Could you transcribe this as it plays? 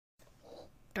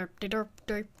birthday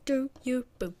to you,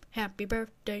 boom. Happy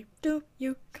birthday to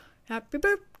you. Happy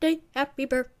birthday, happy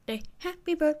birthday,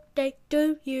 happy birthday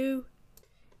to you.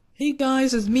 Hey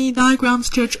guys, it's me, Lynn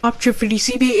Grantz Turns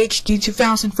WindowsMaker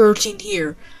 2013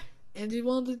 here. And in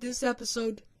one of this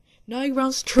episode, Lynn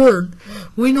Grantz Turns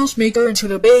WindowsMaker into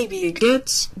the baby. It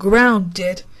gets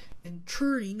grounded and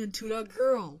turning into the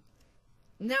girl.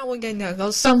 Now again, I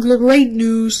got some great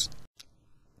news.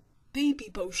 Baby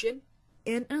potion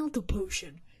and auto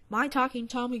potion. My talking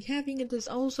Tommy having it is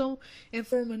also, and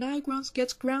for my Lynn Grantz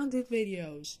Gets Grounded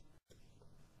videos.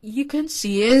 You can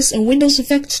see it in Windows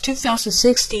Effects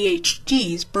 2060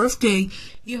 HD's birthday.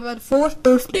 You had 4th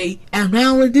birthday, and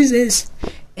now this is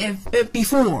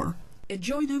before.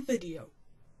 Enjoy the video.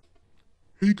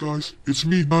 Hey guys, it's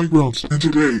me, Lynn Grantz, and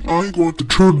today I'm going to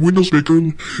turn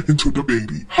WindowsMaker into the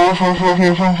baby. Ha ha ha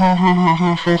ha ha ha ha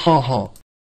ha ha ha ha.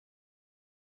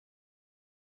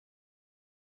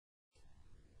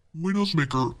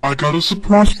 WindowsMaker, I got a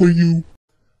surprise for you.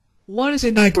 What is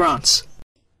it, Lynn Grantz?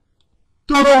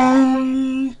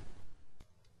 Ta-da!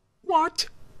 What?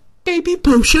 Baby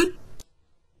potion?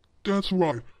 That's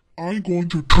right. I'm going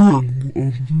to turn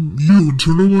you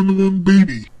into the one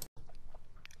baby.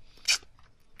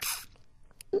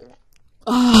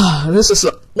 This is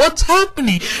what's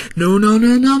happening? No. I'm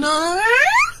turning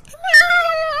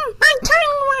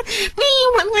me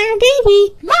one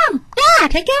baby. Mom,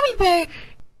 Dad, take everywhere.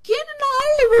 Get an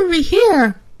over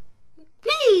here.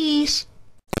 Please.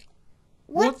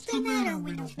 What's the matter,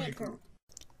 WindowsMaker?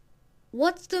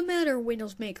 What's the matter,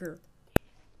 WindowsMaker?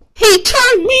 He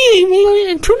turned me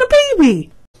into the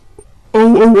baby. Oh.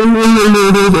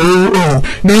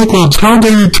 Lynn Grantz, how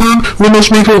dare you turn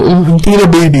WindowsMaker into the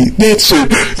baby? That's it.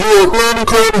 You are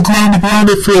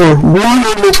grounded for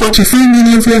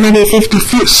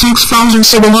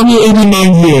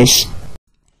 123,456,789 years.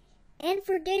 And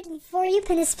for getting for you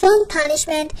in his film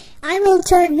punishment, I will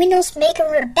turn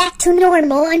WindowsMaker back to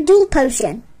normal on dual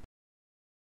potion.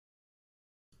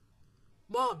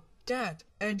 Mom, Dad,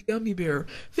 and Gummy Bear,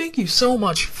 thank you so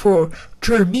much for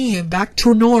turning me back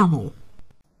to normal.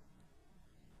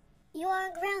 You are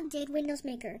grounded,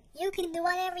 WindowsMaker. You can do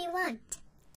whatever you want.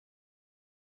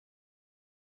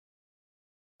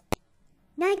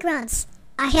 Lynn Grantz,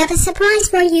 I have a surprise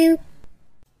for you.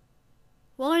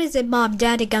 What is it, Mom,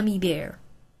 Dad, and Gummy Bear?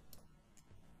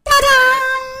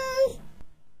 Ta-da!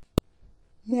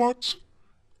 What?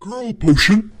 Girl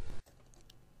potion?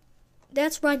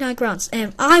 That's right, Lynn Grantz,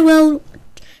 and I will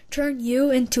turn you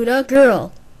into the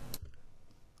girl.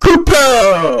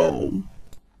 Kapow!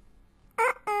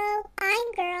 Uh-oh,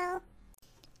 I'm girl.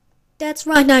 That's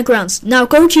right, Lynn Grantz. Now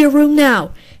go to your room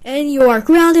now, and you are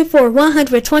grounded for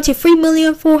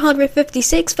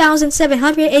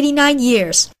 123,456,789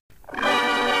 years.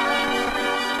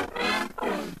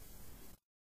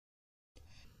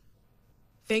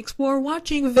 Thanks for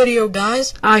watching the video,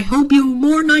 guys. I hope you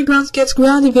more Lynn Grantz Gets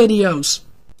Grounded videos.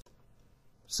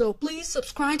 So please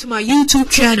subscribe to my YouTube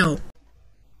channel.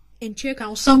 And check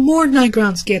out some more Lynn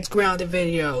Grantz Gets Grounded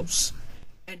videos.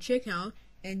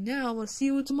 And now I'll see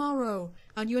you tomorrow.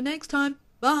 Until next time,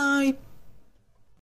 bye.